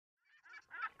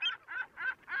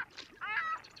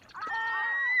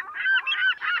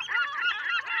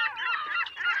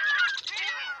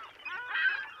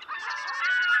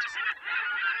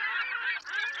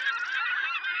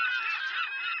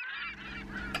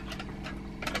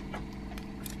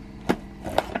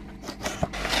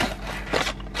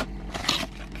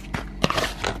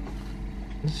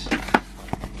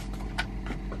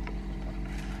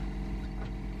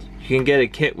can get a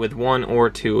kit with 1 or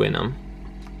 2 in them.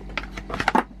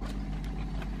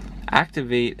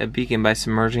 Activate a beacon by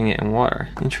submerging it in water.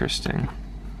 Interesting.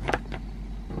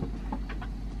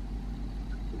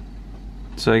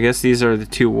 So I guess these are the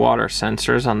 2 water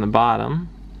sensors on the bottom.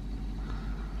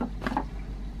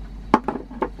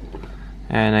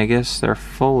 And I guess they're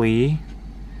fully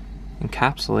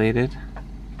encapsulated.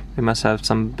 They must have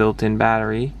some built-in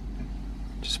battery.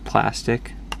 Just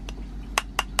plastic.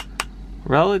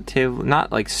 Relatively,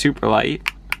 not like super light.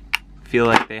 Feel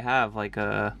like they have like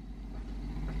a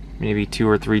maybe 2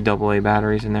 or 3 AA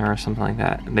batteries in there or something like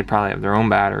that. They probably have their own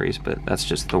batteries, but that's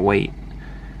just the weight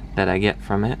that I get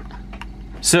from it.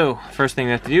 So, first thing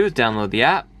we have to do is download the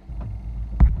app.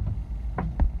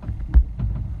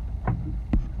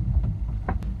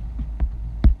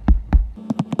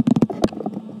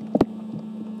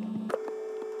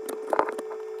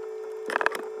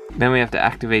 Then we have to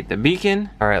activate the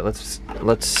beacon. All right,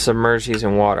 let's submerge these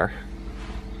in water.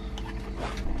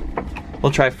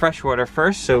 We'll try fresh water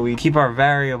first, so we keep our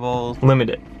variables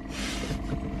limited.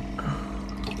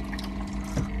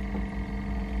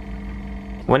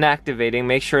 When activating,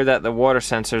 make sure that the water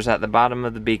sensors at the bottom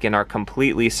of the beacon are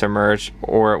completely submerged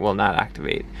or it will not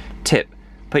activate. Tip: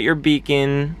 put your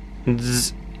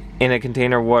beacons in a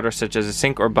container of water such as a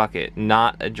sink or bucket,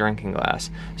 not a drinking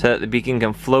glass, so that the beacon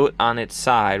can float on its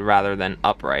side rather than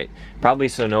upright. Probably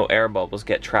so no air bubbles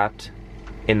get trapped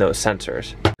in those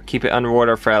sensors. Keep it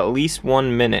underwater for at least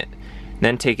 1 minute,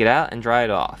 then take it out and dry it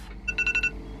off.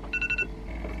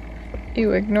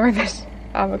 You ignore this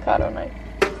avocado knife.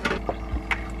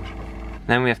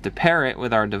 Then we have to pair it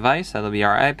with our device. That'll be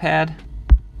our iPad.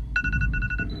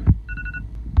 So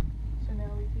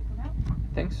now we take them out?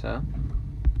 I think so.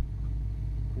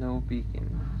 No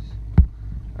beacons.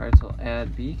 Alright, so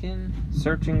add beacon.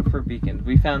 Searching for beacons.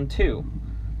 We found 2.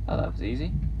 Oh, that was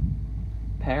easy.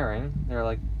 Pairing. They're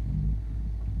like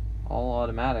all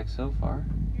automatic so far.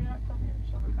 You're not filming your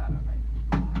avocado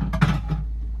knife.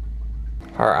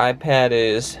 Our iPad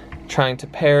is trying to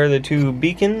pair the 2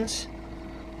 beacons.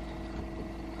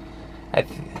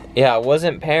 Yeah, it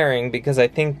wasn't pairing because I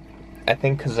think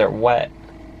because they're wet.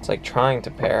 It's like trying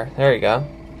to pair. There you go.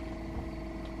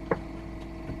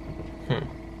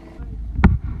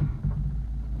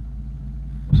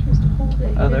 You're supposed to hold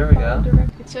it. Oh, there we go.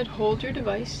 It said hold your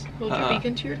device. Hold your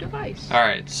beacon to your device.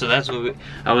 Alright, so that's what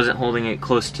I wasn't holding it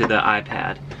close to the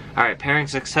iPad. Alright, pairing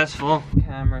successful.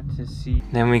 Camera to see.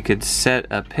 Then we could set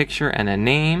a picture and a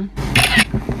name.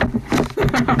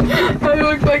 It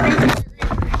looks like this.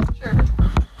 Sure.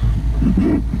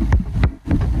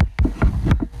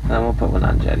 Then we'll put one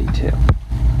on Jetty too.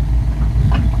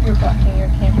 You're blocking your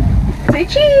camera. Say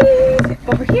cheese!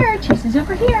 Over here! Cheese is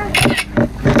over here!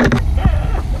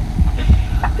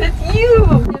 That's you!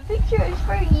 The picture is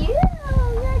for you!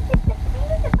 You're just the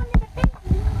beautiful little baby!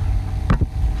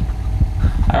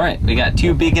 Alright, we got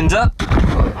 2 beacons up.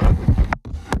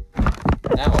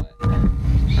 Now what?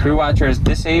 CrewWatcher is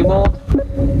disabled.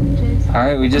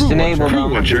 Alright, we just enabled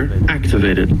them. CrewWatcher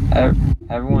activated.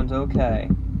 Everyone's okay.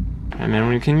 And then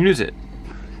we can use it.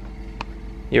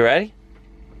 You ready?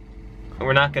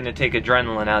 We're not going to take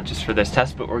adrenaline out just for this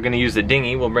test, but we're going to use the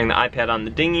dinghy. We'll bring the iPad on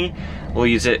the dinghy. We'll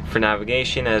use it for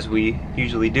navigation as we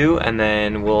usually do, and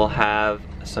then we'll have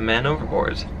some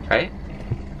man-overboards, right?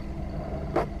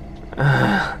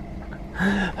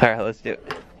 Alright, let's do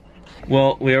it.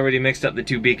 Well, we already mixed up the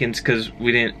 2 beacons because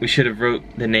we should have wrote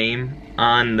the name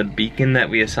on the beacon that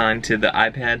we assigned to the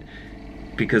iPad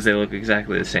because they look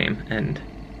exactly the same, and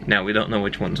now we don't know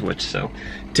which one's which. So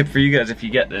tip for you guys, if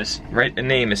you get this, write the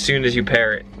name as soon as you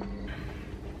pair it.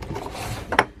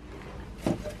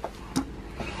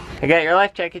 I got your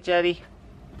life jacket, Jetty.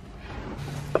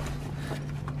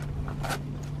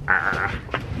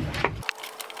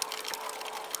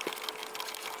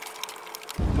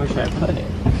 Where should I put it?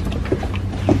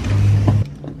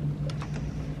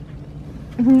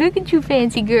 Look at you,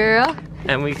 fancy girl.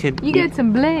 And we could... You got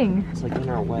some bling. It's like in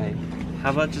our way. How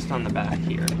about just on the back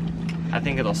here? I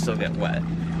think it'll still get wet.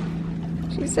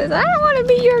 She says, I don't want to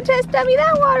be your test dummy.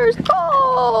 That water's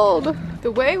cold. The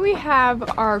way we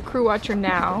have our CrewWatcher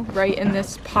now, right in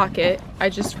this pocket, I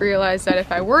just realized that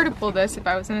if I were to pull this, if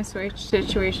I was in a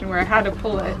situation where I had to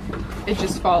pull it, it'd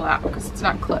just fall out because it's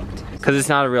not clipped. Because it's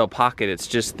not a real pocket, it's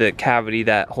just the cavity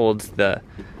that holds the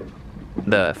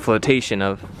flotation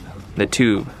of the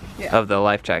tube of the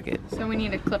life jacket. So we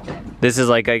need to clip it. This is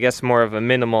like, I guess, more of a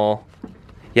minimal.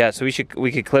 Yeah, so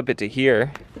we could clip it to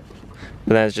here,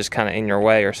 but then it's just kind of in your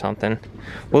way or something.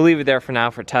 We'll leave it there for now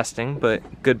for testing, but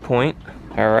good point.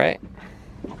 All right.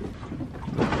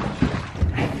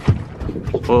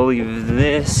 We'll leave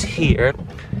this here.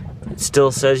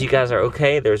 still says you guys are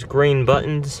okay. There's green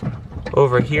buttons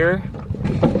over here.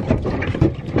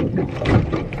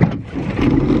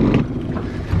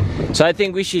 So I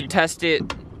think we should test it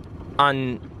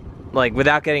on, like,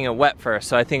 without getting it wet first.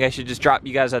 So I think I should just drop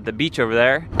you guys at the beach over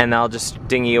there and I'll just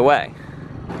dinghy away.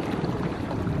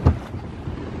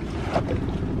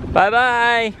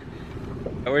 Bye-bye.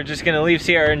 We're just gonna leave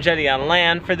Sierra and Jetty on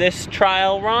land for this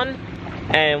trial run,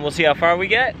 and we'll see how far we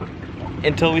get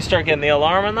until we start getting the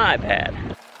alarm on the iPad.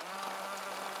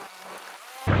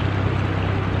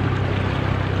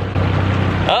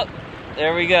 Oh,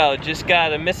 there we go. Just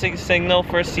got a missing signal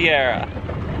for Sierra.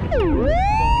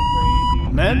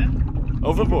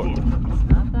 Man-Overboard.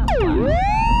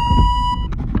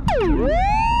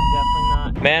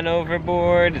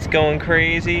 Man-Overboard, it's going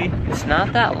crazy. It's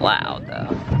not that loud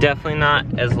though. Definitely not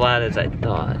as loud as I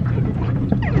thought.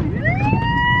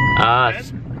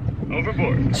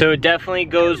 Overboard. So it definitely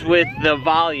goes with the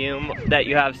volume that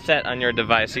you have set on your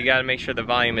device. So you gotta make sure the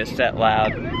volume is set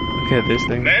loud. Look at this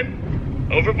thing.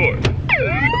 Man-Overboard.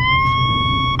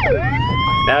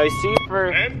 Now you see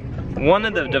for one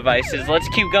of the devices, let's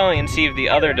keep going and see if the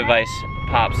other device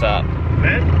pops up.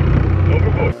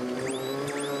 Man-Overboard.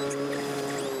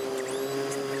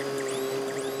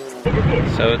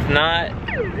 So it's not,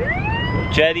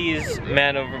 Jetty's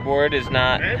Man-Overboard is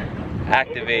not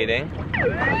activating.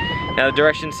 Now the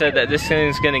direction said that this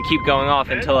thing's gonna keep going off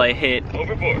until I hit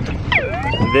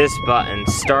this button,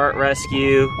 start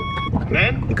rescue,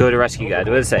 go to rescue guide.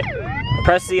 What does it say?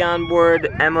 Press the onboard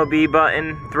MOB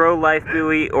button, throw life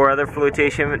buoy or other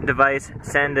flotation device,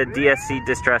 send a DSC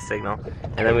distress signal.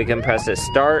 And then we can press it,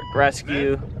 start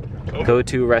rescue, go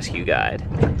to rescue guide.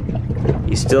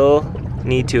 You still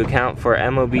need to account for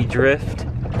MOB drift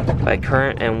by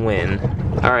current and wind.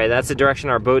 All right, that's the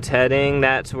direction our boat's heading.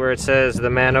 That's where it says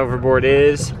the Man-Overboard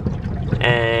is.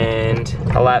 And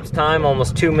elapsed time,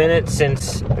 almost 2 minutes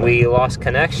since we lost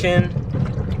connection.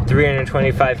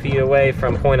 325 feet away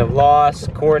from point of loss.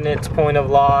 Coordinates, point of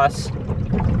loss.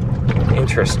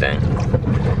 Interesting.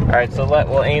 All right, so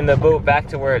we'll aim the boat back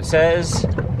to where it says.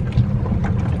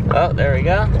 Oh, there we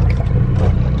go.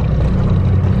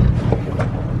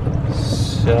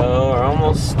 So we're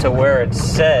almost to where it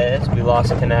says we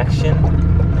lost connection.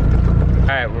 All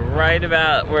right, we're right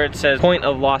about where it says point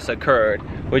of loss occurred,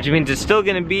 which means it's still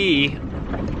gonna be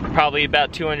probably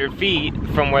about 200 feet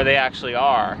from where they actually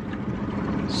are.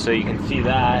 So you can see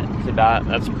that,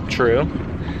 that's true.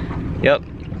 Yep,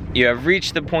 you have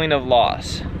reached the point of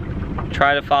loss.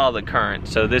 Try to follow the current.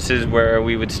 So this is where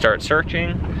we would start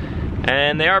searching,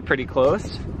 and they are pretty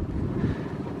close.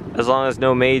 As long as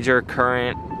no major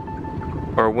current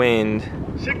or wind.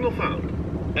 Signal found.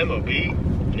 MOB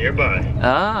nearby.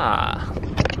 Ah,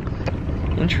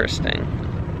 interesting.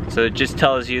 So it just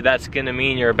tells you that's gonna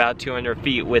mean you're about 200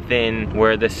 feet within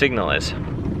where the signal is.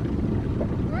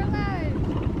 We're alive.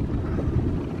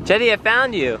 Jetty, I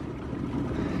found you.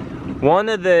 One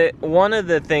of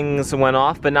the things went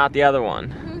off, but not the other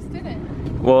one. Whose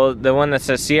didn't? Well, the one that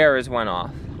says Sierra's went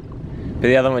off. But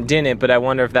the other one didn't, but I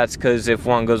wonder if that's because if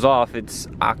one goes off, it's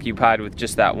occupied with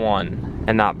just that one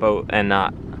and not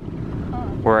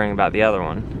worrying about the other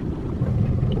one.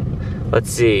 Let's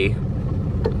see.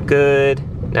 Good.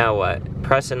 Now what?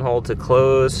 Press and hold to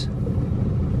close.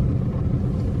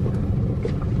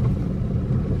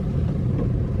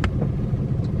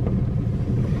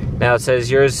 Now it says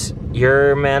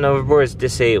your Man-Overboard is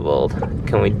disabled.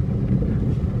 Can we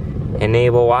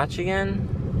enable watch again?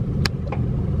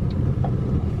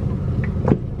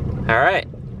 All right,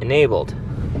 enabled.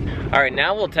 All right,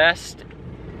 now we'll test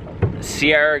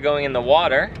Sierra going in the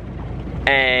water,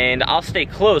 and I'll stay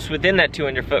close within that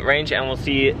 200-foot range, and we'll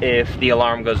see if the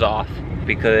alarm goes off,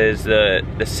 because the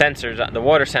sensors, the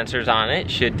water sensors on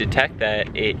it should detect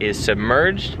that it is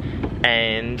submerged,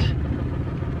 and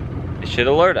it should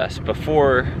alert us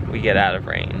before we get out of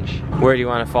range. Where do you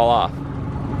want to fall off?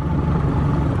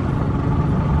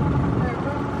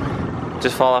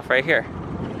 Just fall off right here.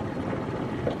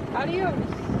 Adios.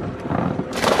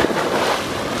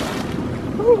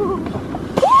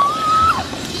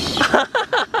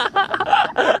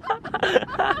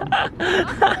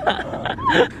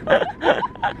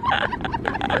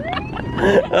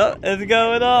 Oh, it's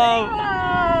going off.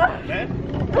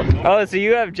 Oh, so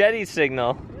you have Jetty's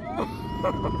signal.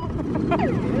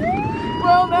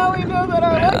 Well, now we know that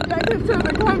our life jackets have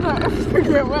become not to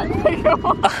get wet and they go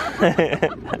off.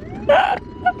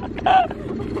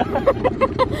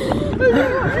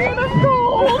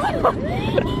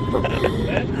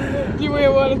 Do we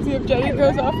want to see if Jetty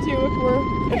goes off too?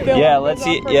 Yeah, let's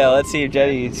see. Yeah, let's see if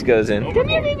Jetty goes in. Come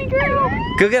here, baby girl.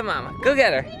 Go get Mama. Go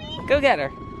get her. Go get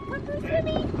her.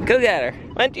 Go get her.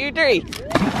 1, 2, 3. Come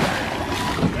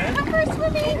for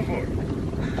swimming.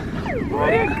 Overboard.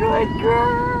 What a good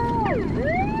girl.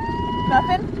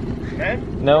 Nothing?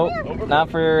 Men, Nope, not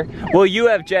for. Well, you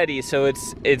have jetty, so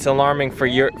it's alarming for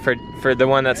your for the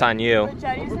one that's on you. But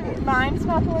Jetty's mine's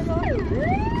not the one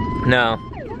on? No.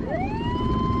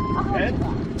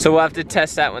 men, So we'll have to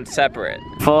test that one separate.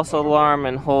 False alarm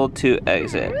and hold to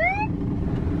exit.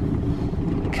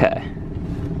 Okay.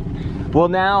 Well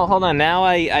now, hold on. Now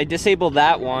I disabled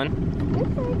that one.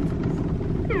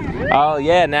 Oh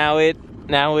yeah, now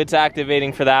it's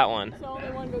activating for that one. So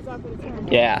only one goes off at a time.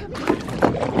 Yeah.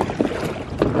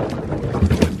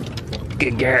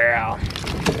 Good girl.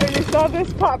 And you saw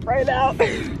this pop right out.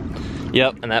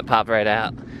 Yep, and that popped right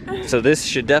out. So this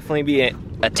should definitely be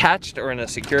attached or in a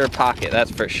secure pocket,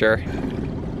 that's for sure.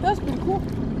 That's pretty cool.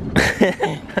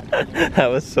 That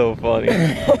was so funny.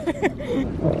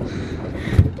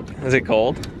 Is it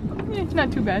cold? Yeah, it's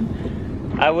not too bad.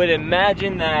 I would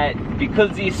imagine that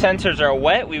because these sensors are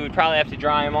wet, we would probably have to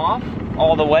dry them off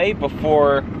all the way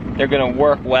before they're gonna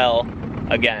work well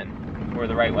again, or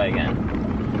the right way again.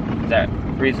 Is that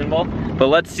reasonable? But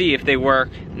let's see if they work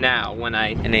now when I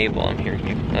enable them. Here,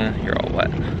 you're all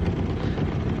wet.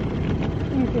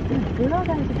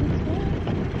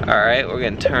 All right, we're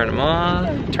gonna turn them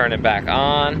off, turn it back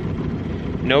on.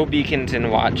 No beacons in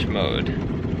watch mode.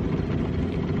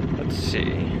 Let's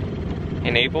see.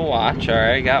 Enable watch, all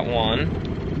right, got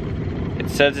one. It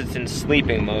says it's in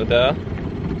sleeping mode though.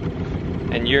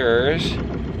 And yours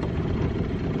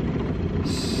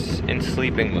is in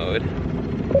sleeping mode.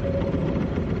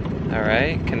 All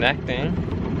right, connecting.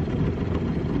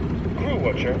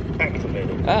 CrewWatcher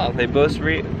activated. Oh, they both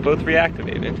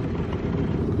reactivated.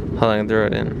 Hold on, throw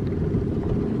it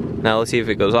in. Now let's see if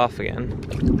it goes off again.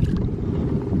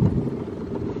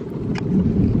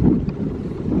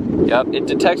 Yep, it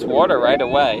detects water right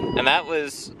away, and that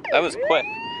was quick.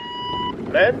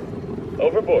 Men,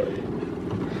 overboard.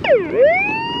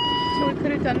 So we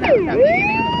could have done that without me getting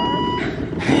on the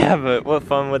bottom. Yeah, but what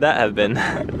fun would that have been?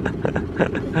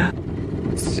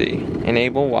 Let's see.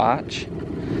 Enable watch.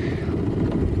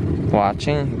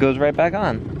 Watching. It goes right back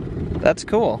on. That's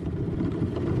cool.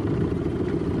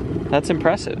 That's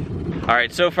impressive.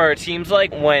 Alright, so far it seems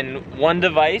like when one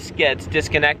device gets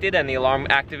disconnected and the alarm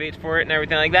activates for it and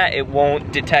everything like that, it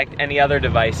won't detect any other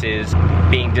devices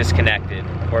being disconnected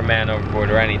or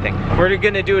man-overboard or anything. We're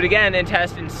gonna do it again and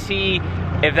test and see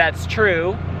if that's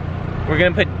true. We're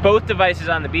gonna put both devices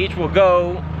on the beach. We'll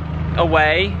go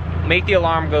away, make the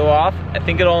alarm go off. I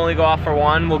think it'll only go off for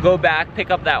one. We'll go back,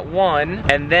 pick up that one,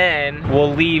 and then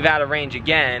we'll leave out of range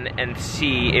again and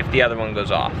see if the other one goes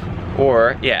off.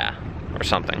 Or, yeah, or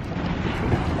something.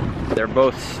 They're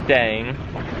both staying.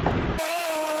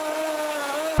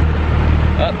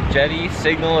 Oh, jetty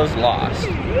signal is lost.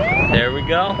 There we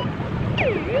go.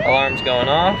 Alarm's going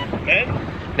off. Men,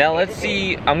 Now let's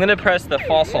see, I'm gonna press the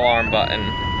false alarm button.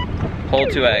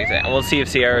 Hold to exit, and we'll see if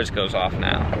Sierra's goes off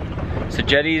now. So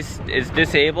Jetty's is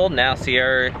disabled, now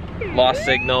Sierra lost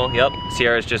signal. Yep,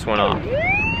 Sierra's just went off.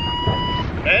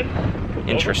 men,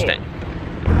 Interesting.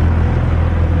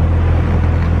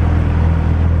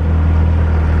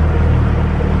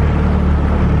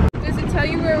 Does it tell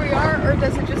you where we are, or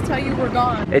does it just tell you we're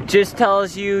gone? It just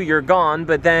tells you you're gone,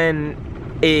 but then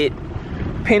it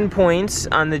pinpoints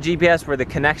on the GPS where the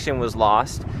connection was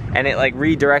lost, and it like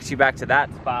redirects you back to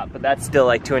that spot, but that's still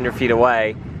like 200 feet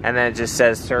away, and then it just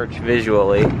says search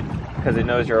visually, because it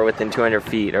knows you're within 200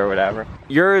 feet or whatever.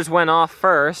 Yours went off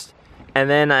first, and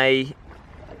then I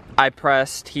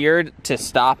pressed here to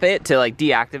stop it, to like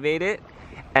deactivate it,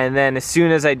 and then as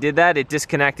soon as I did that, it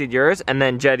disconnected yours, and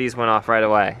then Jetty's went off right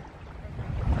away.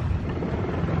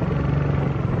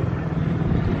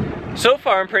 So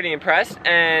far, I'm pretty impressed,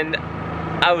 and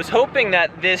I was hoping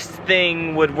that this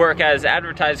thing would work as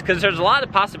advertised, because there's a lot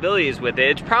of possibilities with it.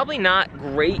 It's probably not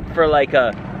great for like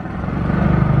a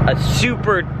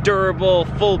super durable,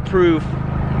 foolproof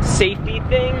safety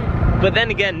thing, but then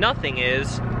again, nothing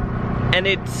is. And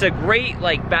it's a great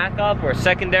like backup or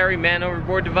secondary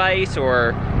man-overboard device,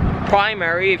 or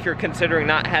primary if you're considering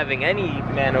not having any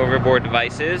man-overboard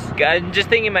devices. I'm just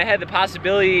thinking in my head the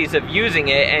possibilities of using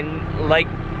it, and like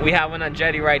we have one on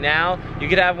Jetty right now. You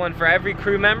could have one for every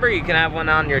crew member. You can have one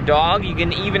on your dog. You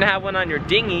can even have one on your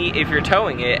dinghy if you're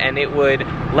towing it, and it would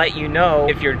let you know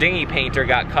if your dinghy painter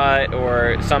got cut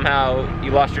or somehow you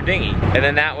lost your dinghy. And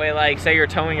then that way, like say you're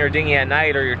towing your dinghy at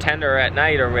night or your tender at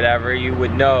night or whatever, you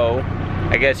would know.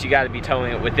 I guess you got to be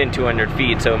towing it within 200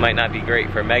 feet, so it might not be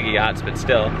great for mega yachts, but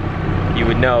still, you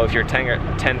would know if your tender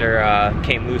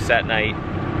came loose that night.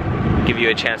 give you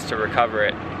a chance to recover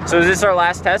it. So is this our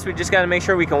last test? We just gotta make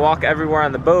sure we can walk everywhere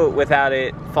on the boat without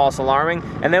it false alarming.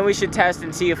 And then we should test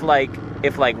and see if like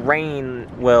rain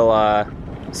will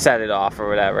set it off or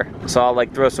whatever. So I'll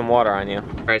like throw some water on you.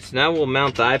 All right, so now we'll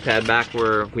mount the iPad back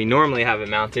where we normally have it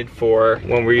mounted for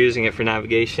when we're using it for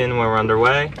navigation when we're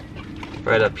underway.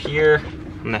 Right up here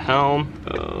on the helm.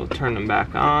 So turn them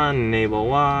back on, enable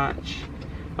watch.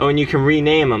 Oh, and you can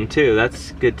rename them too.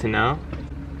 That's good to know.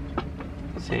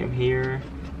 Same here.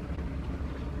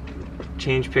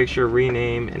 Change picture,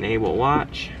 rename, enable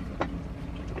watch.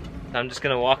 I'm just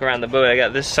gonna walk around the boat. I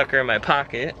got this sucker in my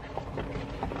pocket.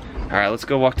 All right, let's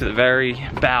go walk to the very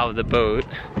bow of the boat.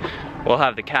 We'll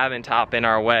have the cabin top in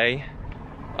our way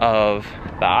of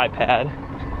the iPad.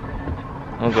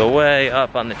 We'll go way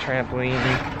up on the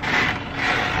trampoline.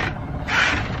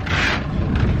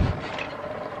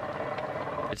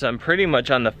 I'm pretty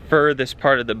much on the furthest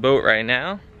part of the boat right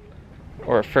now,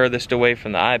 or furthest away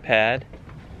from the iPad.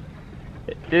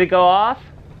 Did it go off?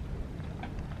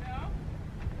 No.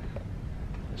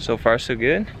 So far so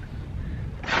good.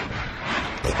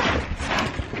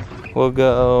 We'll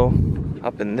go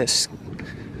up in this,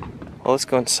 well, let's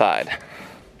go inside.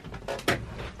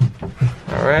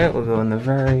 All right, we'll go in the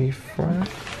very front.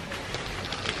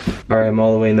 All right, I'm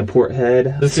all the way in the port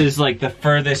head. This is like the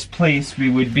furthest place we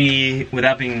would be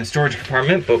without being in the storage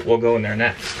compartment, but we'll go in there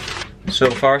next. So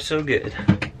far, so good.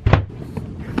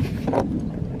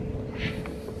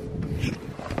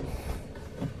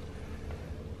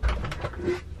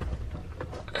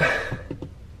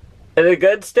 Is it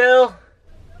good still?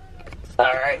 All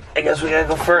right, I guess we gotta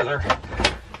go further.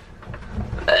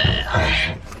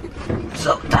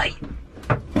 So tight.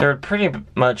 There would pretty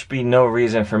much be no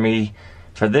reason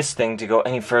for this thing to go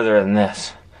any further than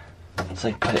this. Let's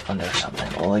like put it under something.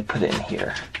 We'll like put it in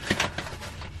here.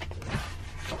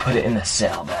 Put it in the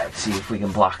sailbag, see if we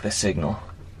can block the signal.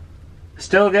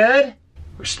 Still good?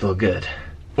 We're still good.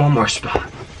 One more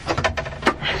spot.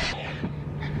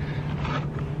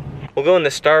 We'll go in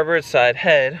the starboard side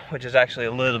head, which is actually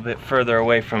a little bit further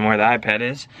away from where the iPad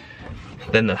is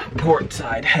than the port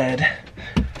side head.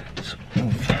 So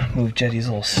move Jetty's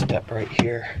little step right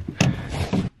here.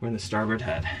 We're in the starboard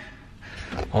head,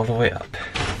 all the way up.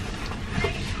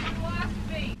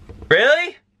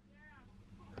 Really?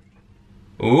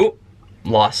 Ooh,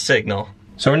 lost signal.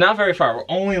 So we're not very far. We're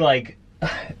only like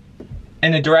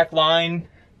in a direct line.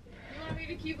 You want me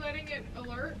to keep letting it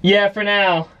alert? Yeah, for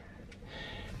now.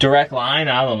 Direct line,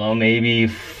 I don't know, maybe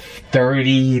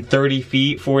 30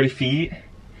 feet, 40 feet.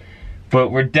 But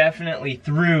we're definitely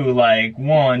through like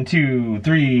 1, 2,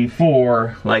 3,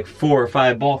 4, like 4 or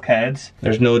 5 bulkheads.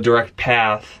 There's no direct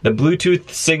path. The Bluetooth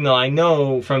signal, I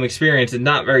know from experience, is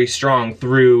not very strong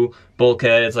through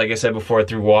bulkheads, like I said before,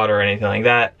 through water or anything like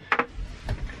that. All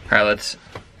right, let's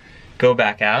go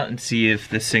back out and see if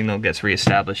the signal gets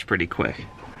reestablished pretty quick.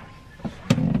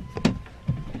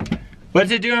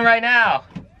 What's it doing right now?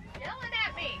 Yelling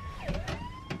at me.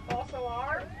 False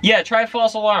alarm? Yeah, try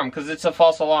false alarm, because it's a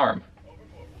false alarm.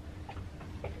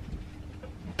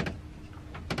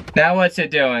 Now what's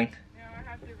it doing? Now I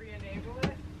have to re-enable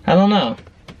it? I don't know.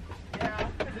 Yeah,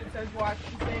 because it says watch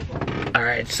disabled.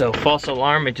 Alright, so false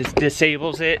alarm, it just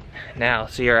disables it. Now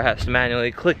Sierra has to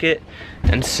manually click it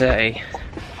and say,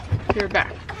 You're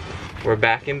back. we're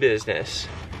back in business.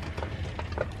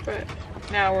 But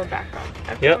now we're back on.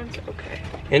 Everyone's okay.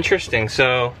 Interesting,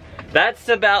 so that's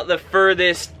about the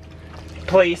furthest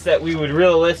place that we would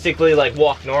realistically like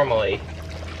walk normally.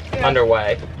 Yeah.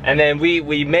 Underway. And then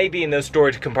we may be in those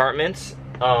storage compartments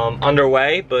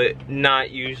underway, but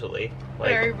not usually. Like,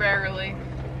 Very rarely.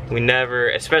 we never,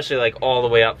 especially like all the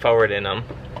way up forward in them.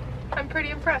 I'm pretty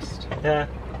impressed. Yeah,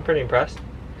 pretty impressed.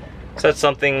 So that's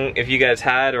something if you guys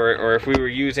had, or if we were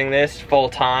using this full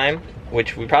time,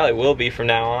 which we probably will be from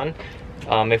now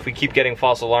on, if we keep getting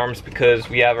false alarms because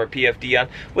we have our PFD on,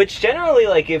 which generally,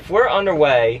 like if we're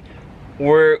underway,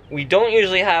 we don't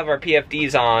usually have our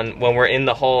PFDs on when we're in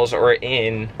the hulls or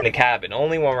in the cabin,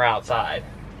 only when we're outside.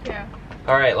 Yeah.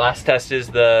 All right, last test is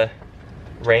the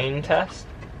rain test.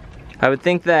 I would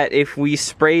think that if we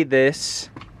spray this,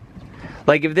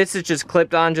 like if this is just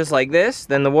clipped on just like this,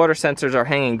 then the water sensors are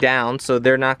hanging down, so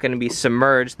they're not going to be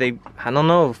submerged. I don't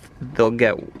know if they'll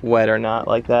get wet or not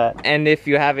like that. And if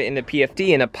you have it in the PFD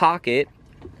in a pocket,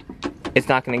 it's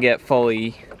not going to get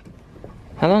fully,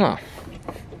 I don't know.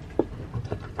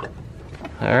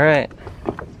 All right.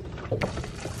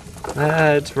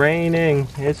 Ah, it's raining.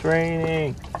 It's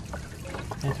raining.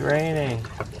 It's raining.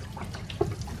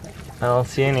 I don't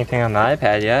see anything on the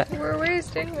iPad yet. We're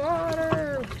wasting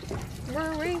water.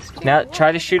 We're wasting Now water.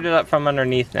 try to shoot it up from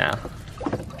underneath now.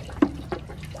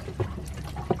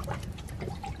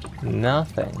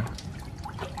 Nothing.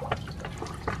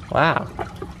 Wow.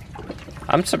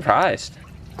 I'm surprised.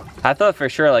 I thought for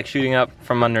sure like shooting up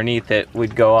from underneath it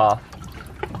would go off.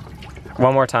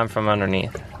 One more time from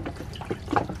underneath.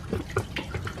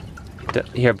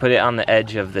 Here, put it on the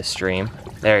edge of the stream.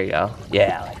 There you go.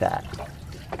 Yeah, like that.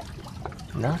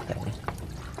 Nothing.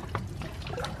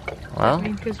 Well.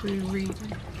 Because we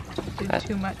did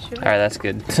too much of it. Alright, that's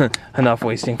good. Enough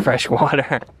wasting fresh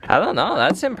water. I don't know,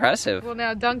 that's impressive. We'll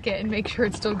now dunk it and make sure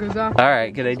it still goes off.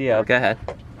 Alright, good idea. Go ahead.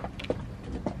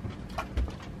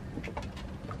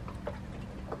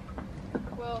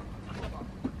 Well,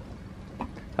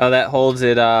 Oh, that holds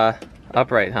it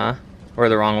upright, huh? Or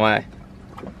the wrong way?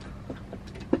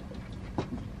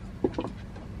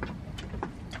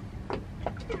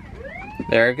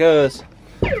 There it goes.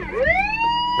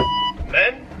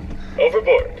 Men,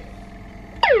 overboard.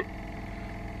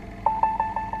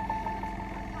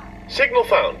 Signal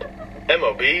found.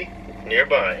 MOB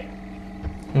nearby.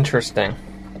 Interesting.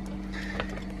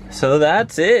 So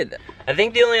that's it. I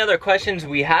think the only other questions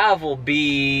we have will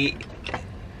be,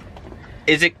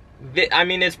 is it, I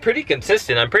mean, it's pretty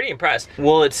consistent. I'm pretty impressed.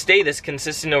 Will it stay this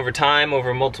consistent over time,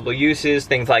 over multiple uses,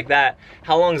 things like that?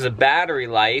 How long is the battery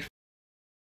life?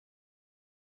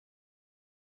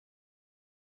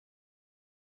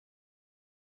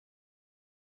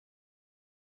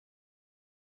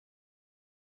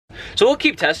 So we'll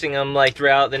keep testing them like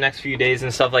throughout the next few days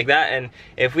and stuff like that, and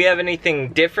if we have anything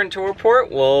different to report,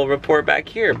 we'll report back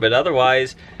here, but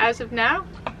otherwise, as of now,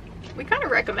 we kind of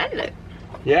recommend it.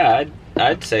 Yeah,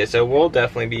 I'd say so. We'll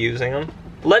definitely be using them.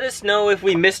 Let us know if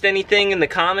we missed anything in the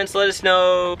comments. Let us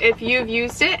know if you've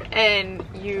used it and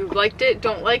you liked it,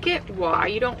 don't like it, why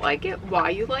you don't like it,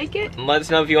 why you like it. Let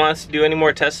us know if you want us to do any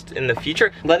more tests in the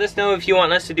future. Let us know if you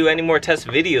want us to do any more test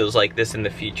videos like this in the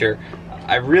future.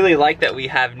 I really like that we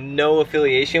have no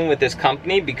affiliation with this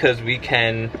company because we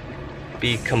can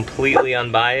be completely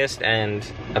unbiased and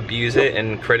abuse it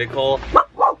and critical.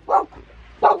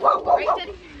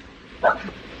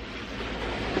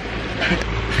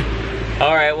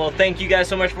 Alright, well thank you guys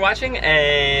so much for watching,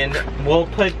 and we'll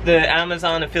put the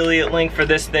Amazon affiliate link for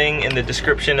this thing in the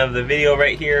description of the video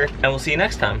right here, and we'll see you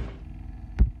next time.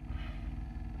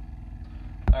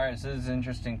 Alright, so this is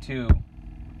interesting too.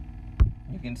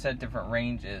 You can set different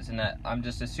ranges, and I'm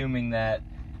just assuming that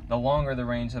the longer the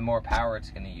range, the more power it's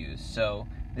going to use. So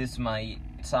this might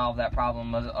solve that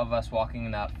problem of us walking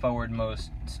in that forwardmost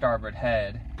starboard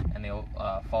head and the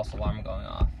false alarm going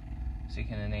off. So you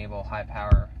can enable high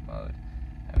power mode.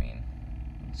 I mean,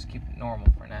 let's keep it normal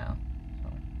for now.